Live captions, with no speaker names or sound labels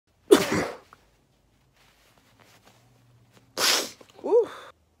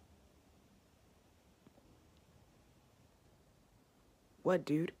What,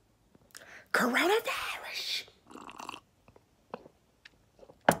 dude? Coronavirus!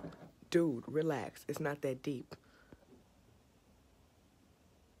 Dude, relax. It's not that deep.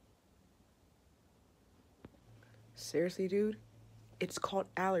 Seriously, dude? It's called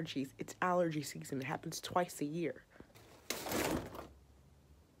allergies. It's allergy season. It happens twice a year.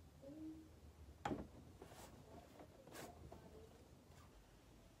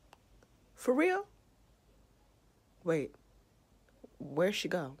 For real? Wait. Where'd she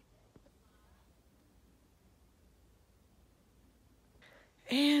go?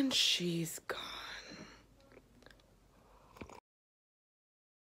 And she's gone.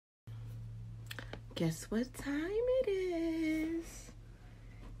 Guess what time it is?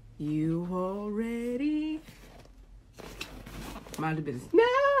 You already mind the business.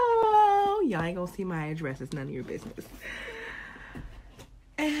 No! Y'all ain't gonna see my address. It's none of your business.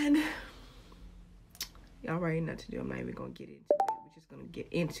 And y'all already know what to do. I'm not even gonna get into it. We're just gonna get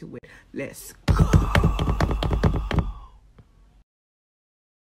into it. Let's go.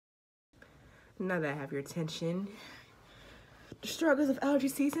 Now that I have your attention, the struggles of allergy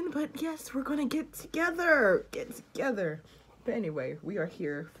season, but yes, we're gonna get together. But anyway, we are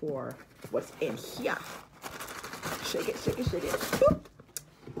here for what's in here. Shake it, shake it, shake it. Boop.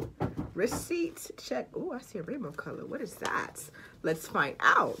 Receipt, check. Oh, I see a rainbow color. What is that? Let's find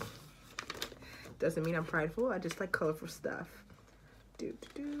out. Doesn't mean I'm prideful. I just like colorful stuff.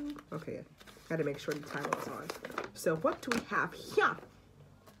 Okay, gotta make sure the title is on. So what do we have here?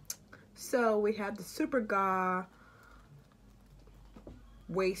 So we have the Super Ga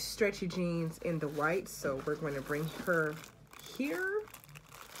waist stretchy jeans in the white. So we're going to bring her here.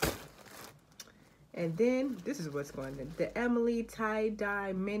 And then this is what's going on. The Emily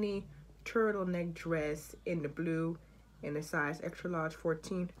tie-dye mini turtleneck dress in the blue in the size extra large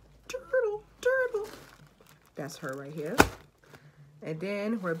 14. Turtle. That's her right here. And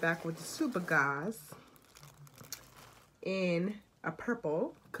then we're back with the Super Gas in a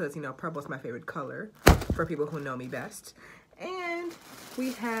purple, because you know purple is my favorite color for people who know me best. And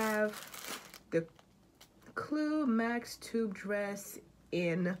we have the Clue Max tube dress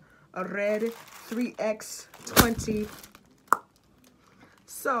in a red 3X20.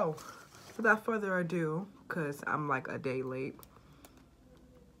 So without further ado, because I'm like a day late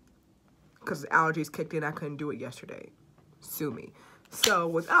because allergies kicked in, I couldn't do it yesterday. Sue me. So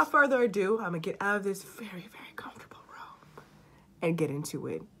without further ado, I'm gonna get out of this very, very comfortable room and get into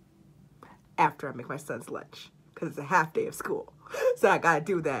it after I make my son's lunch, because it's a half day of school. So I gotta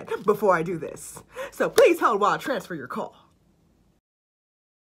do that before I do this. So please hold while I transfer your call.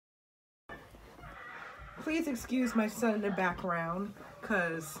 Please excuse my son in the background,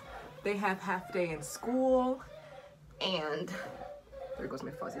 because they have half day in school, and there goes my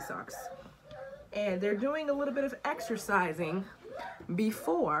fuzzy socks. And they're doing a little bit of exercising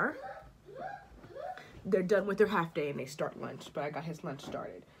before they're done with their half day and they start lunch, but I got his lunch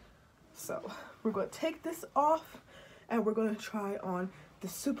started. So we're gonna take this off and we're gonna try on the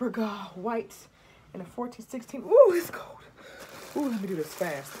Super Ga white in a 14-16. Ooh, it's cold. Ooh, let me do this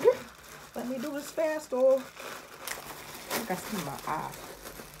fast. Let me do this fast, oh. I got some in my eye.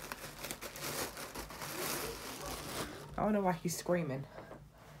 I don't know why he's screaming.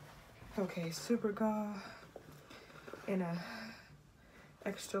 Okay, Super Ga in a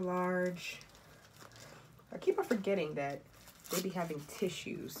extra large. I keep on forgetting that they be having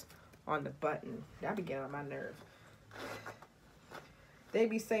tissues on the button. That be getting on my nerve. They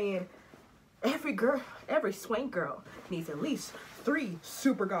be saying every Swank girl needs at least 3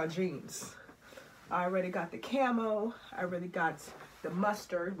 Super Ga jeans. I already got the camo. I already got the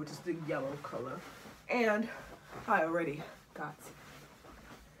mustard, which is the yellow color. And I already got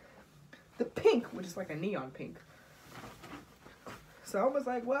the pink, which is like a neon pink. So I was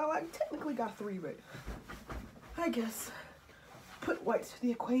like, well, I technically got 3, but I guess put white to the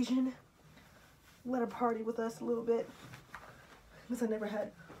equation. Let her party with us a little bit, because I never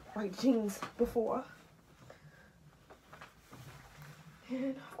had white jeans before.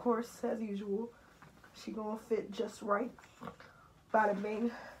 And of course, as usual, she gonna fit just right. Bada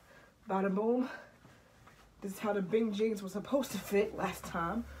bing, bada boom. This is how the Bing jeans were supposed to fit last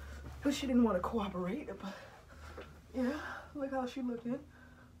time, but she didn't want to cooperate. But yeah, look how she looking.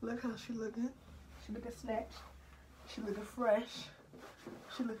 Look how she looking. She looking snatched. She looking fresh.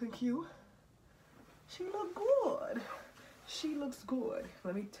 She looking cute. She look good. She looks good.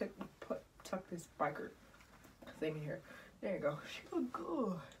 Let me tuck this biker thing here. There you go. She look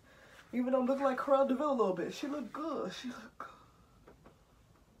good. Even though I look like Cruella de Vil a little bit, she look good. She look good.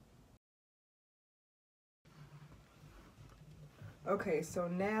 Okay, so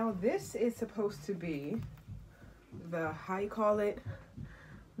now this is supposed to be the, how you call it?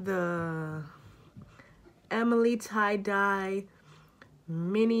 The Emily tie-dye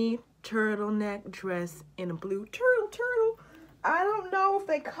mini turtleneck dress in a blue turtle. I don't know if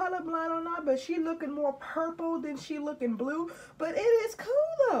they colorblind or not, but she looking more purple than she looking blue. But it is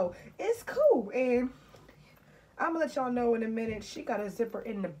cool though. It's cool. And I'm gonna let y'all know in a minute. She got a zipper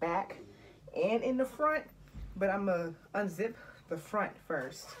in the back and in the front, but I'm gonna unzip the front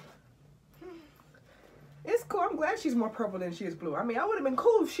first. It's cool. I'm glad she's more purple than she is blue. I mean, I would have been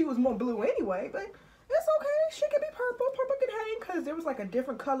cool if she was more blue anyway, but it's okay. She can be purple. Purple can hang because there was like a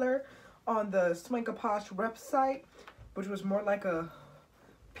different color on the Swank Posh website, which was more like a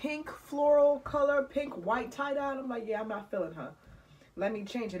pink floral color, pink white tie-dye. I'm like, yeah, I'm not feeling her. Let me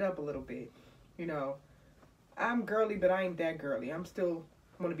change it up a little bit. You know, I'm girly, but I ain't that girly. I'm still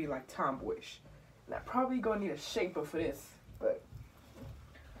want to be like tomboyish. And I'm probably going to need a shaper for this. But,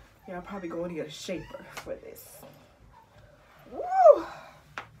 yeah, I'm probably going to need a shaper for this. Woo!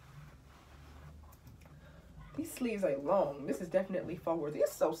 These sleeves ain't long. This is definitely fall worthy.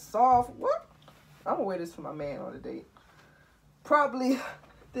 It's so soft. What? I'm going to wear this for my man on a date. Probably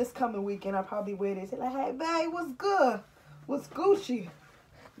this coming weekend, I'll probably wear this. Like, hey, babe, what's good? What's Gucci?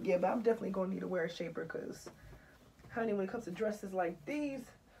 Yeah, but I'm definitely going to need to wear a shaper because, honey, when it comes to dresses like these,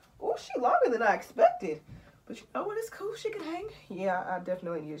 oh, she longer than I expected. But you know what? It's cool. She can hang. Yeah, I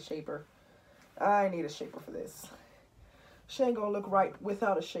definitely need a shaper. I need a shaper for this. She ain't going to look right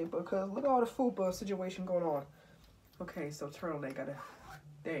without a shaper because look at all the fupa situation going on. Okay, so turtleneck gotta,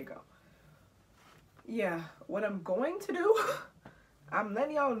 there you go. Yeah, what I'm going to do, I'm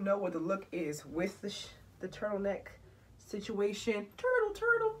letting y'all know what the look is with the turtleneck situation.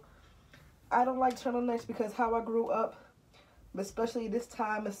 Turtle. I don't like turtlenecks because how I grew up, especially this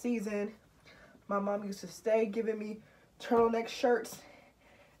time of season, my mom used to stay giving me turtleneck shirts,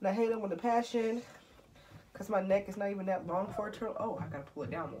 and I hate them with a passion because my neck is not even that long for a turtle. Oh, I gotta pull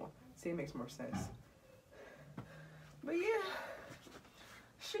it down more. See, it makes more sense. But yeah,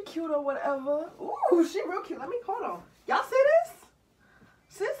 she cute or whatever. Ooh, she real cute. Let me, hold on. Y'all see this?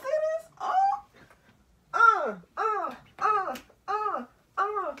 See this? Oh!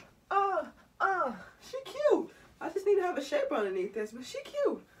 She cute. I just need to have a shape underneath this, but she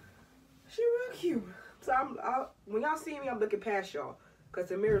cute. She real cute. So when y'all see me, I'm looking past y'all because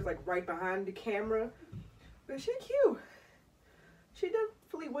the mirror's like right behind the camera. But she cute. She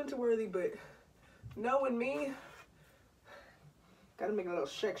definitely winter worthy, but knowing me, gotta make a little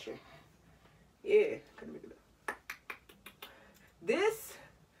section. Yeah, gotta make it up. This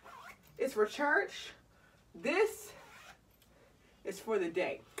is for church. This is for the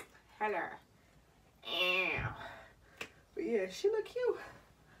day. Hello. But yeah, she look cute.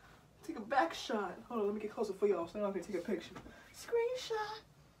 Take a back shot. Hold on, let me get closer for y'all so I can take a picture. Screenshot.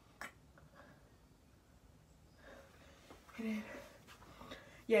 And then,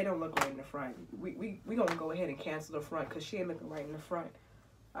 yeah, it don't look right in the front. We gonna go ahead and cancel the front because she ain't looking right in the front.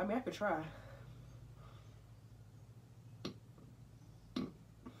 I mean, I could try.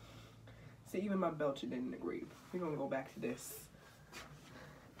 See, even my Belcher didn't agree. We're gonna go back to this.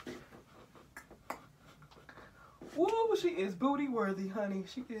 Whoa, she is booty worthy, honey.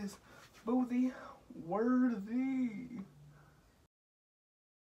 She is booty worthy.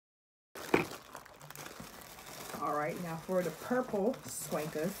 All right, now for the purple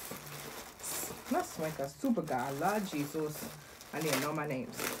Swankers. Not Swankers, Super God, Lord Jesus. I need to know my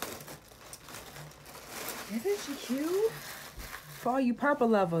names. Isn't she cute? For all you purple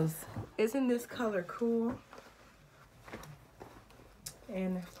lovers, isn't this color cool?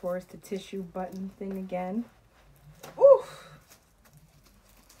 And of course the tissue button thing again. Oof.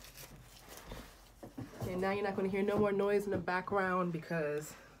 And now you're not going to hear no more noise in the background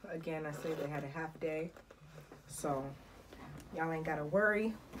because, again, I say they had a half day. So y'all ain't got to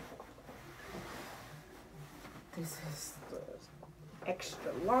worry. This is the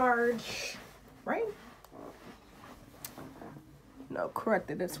extra large, right? No,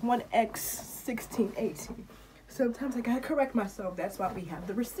 corrected. It's 1X 1618. Sometimes I gotta correct myself. That's why we have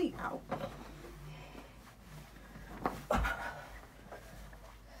the receipt out.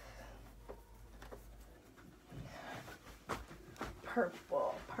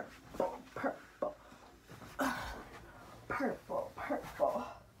 Purple, purple, purple. Purple, purple.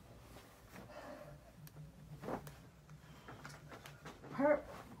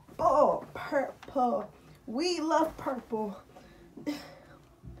 Purple, purple. We love purple. Y'all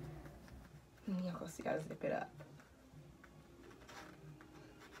gonna see how to zip it up.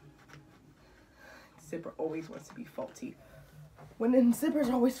 Zipper always wants to be faulty. When the zipper's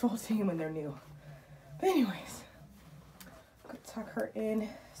always faulty when they're new. But anyways, I'm gonna tuck her in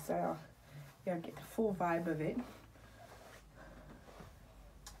so y'all get the full vibe of it.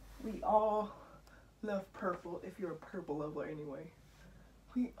 We all love purple if you're a purple lover anyway.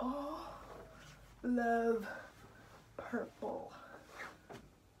 We all love purple.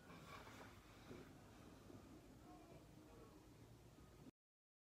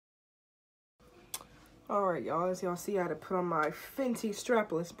 Alright, y'all, as y'all see, I had to put on my Fenty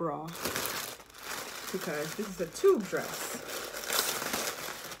strapless bra because this is a tube dress.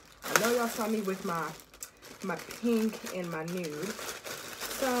 I know y'all saw me with my pink and my nude,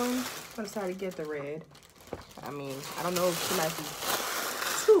 so I decided to get the red. I mean, I don't know if she might be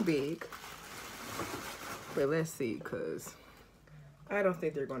too big, but let's see, because I don't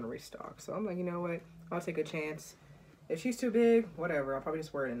think they're going to restock. So I'm like, you know what? I'll take a chance. If she's too big, whatever. I'll probably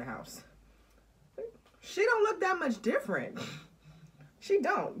just wear it in the house. She don't look that much different. She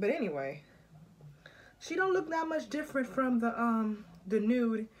don't. But anyway, she don't look that much different from the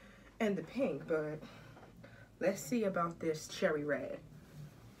nude and the pink. But let's see about this cherry red.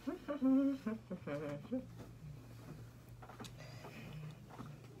 I'm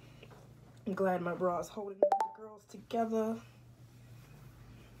glad my bra is holding the girls together.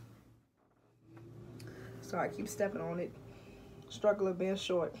 Sorry, I keep stepping on it. Struggle of being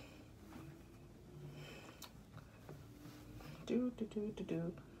short. She's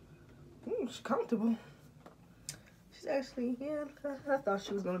comfortable. She's actually, yeah, I thought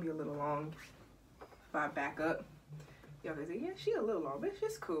she was gonna be a little long. If I back up, y'all can see, yeah, she a little long, but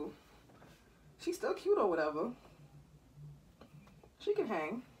she's cool. She's still cute or whatever. She can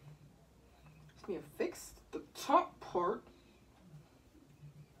hang. Just need to fix the top part,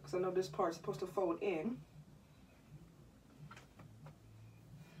 because I know this part's supposed to fold in.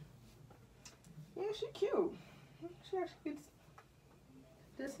 Yeah, she cute. She actually gets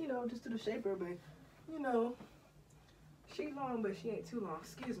just, you know, just do the shaper, but you know, she long, but she ain't too long.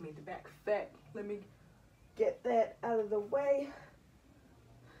 Excuse me, the back fat. Let me get that out of the way.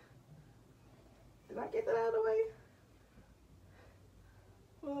 Did I get that out of the way?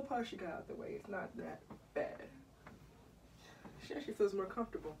 Well, the part she got out of the way. It's not that bad. She actually feels more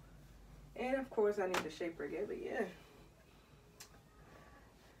comfortable. And of course, I need to shape her again, but yeah.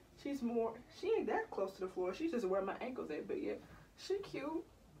 She's more, she ain't that close to the floor. She's just where my ankles at, but yeah, she cute.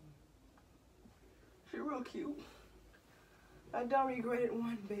 She real cute. I don't regret it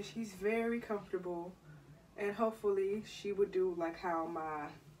one bit. She's very comfortable. And hopefully she would do like how my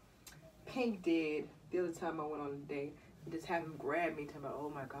pink did the other time I went on a date. And just have him grab me, tell me,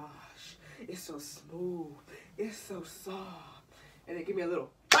 oh my gosh, it's so smooth. It's so soft. And then give me a little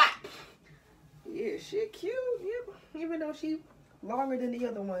bop. Yeah, she cute. Yep. Even though she longer than the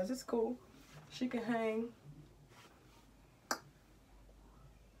other ones, it's cool. She can hang.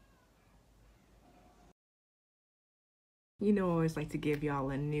 You know, I always like to give y'all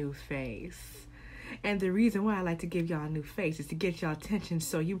a new face. And the reason why I like to give y'all a new face is to get y'all attention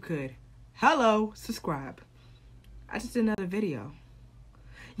so you could, hello, subscribe. I just did another video.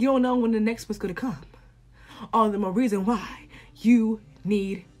 You don't know when the next one's gonna come. All the more reason why you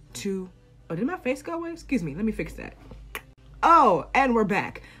need to, oh, did my face go away? Excuse me, let me fix that. Oh, and we're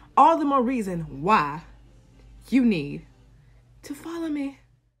back. All the more reason why you need to follow me.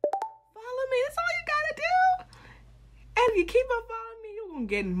 Follow me, that's all you gotta do. And if you keep on following me, you're gonna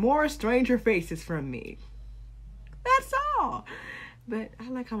get more stranger faces from me. That's all. But I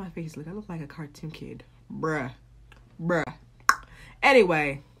like how my face looks. I look like a cartoon kid. Bruh. Bruh.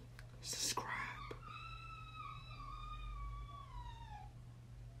 Anyway, subscribe.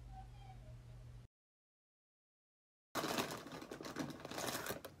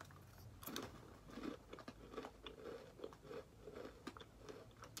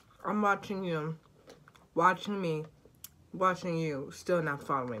 I'm watching you, watching me, watching you, still not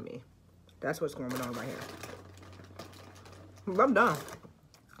following me. That's what's going on right here. I'm done.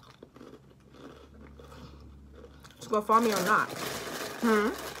 Just gonna follow me or not?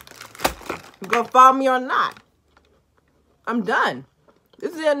 You gonna follow me or not? I'm done.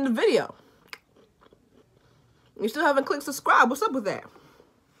 This is the end of the video. You still haven't clicked subscribe. What's up with that?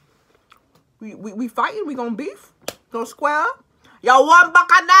 We fighting? We gonna beef? Gonna square up? Y'all want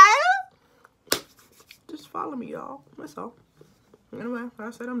bacchanal? Just follow me, y'all. That's all. Anyway, like I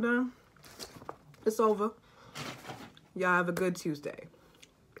said, I'm done. It's over. Y'all have a good Tuesday.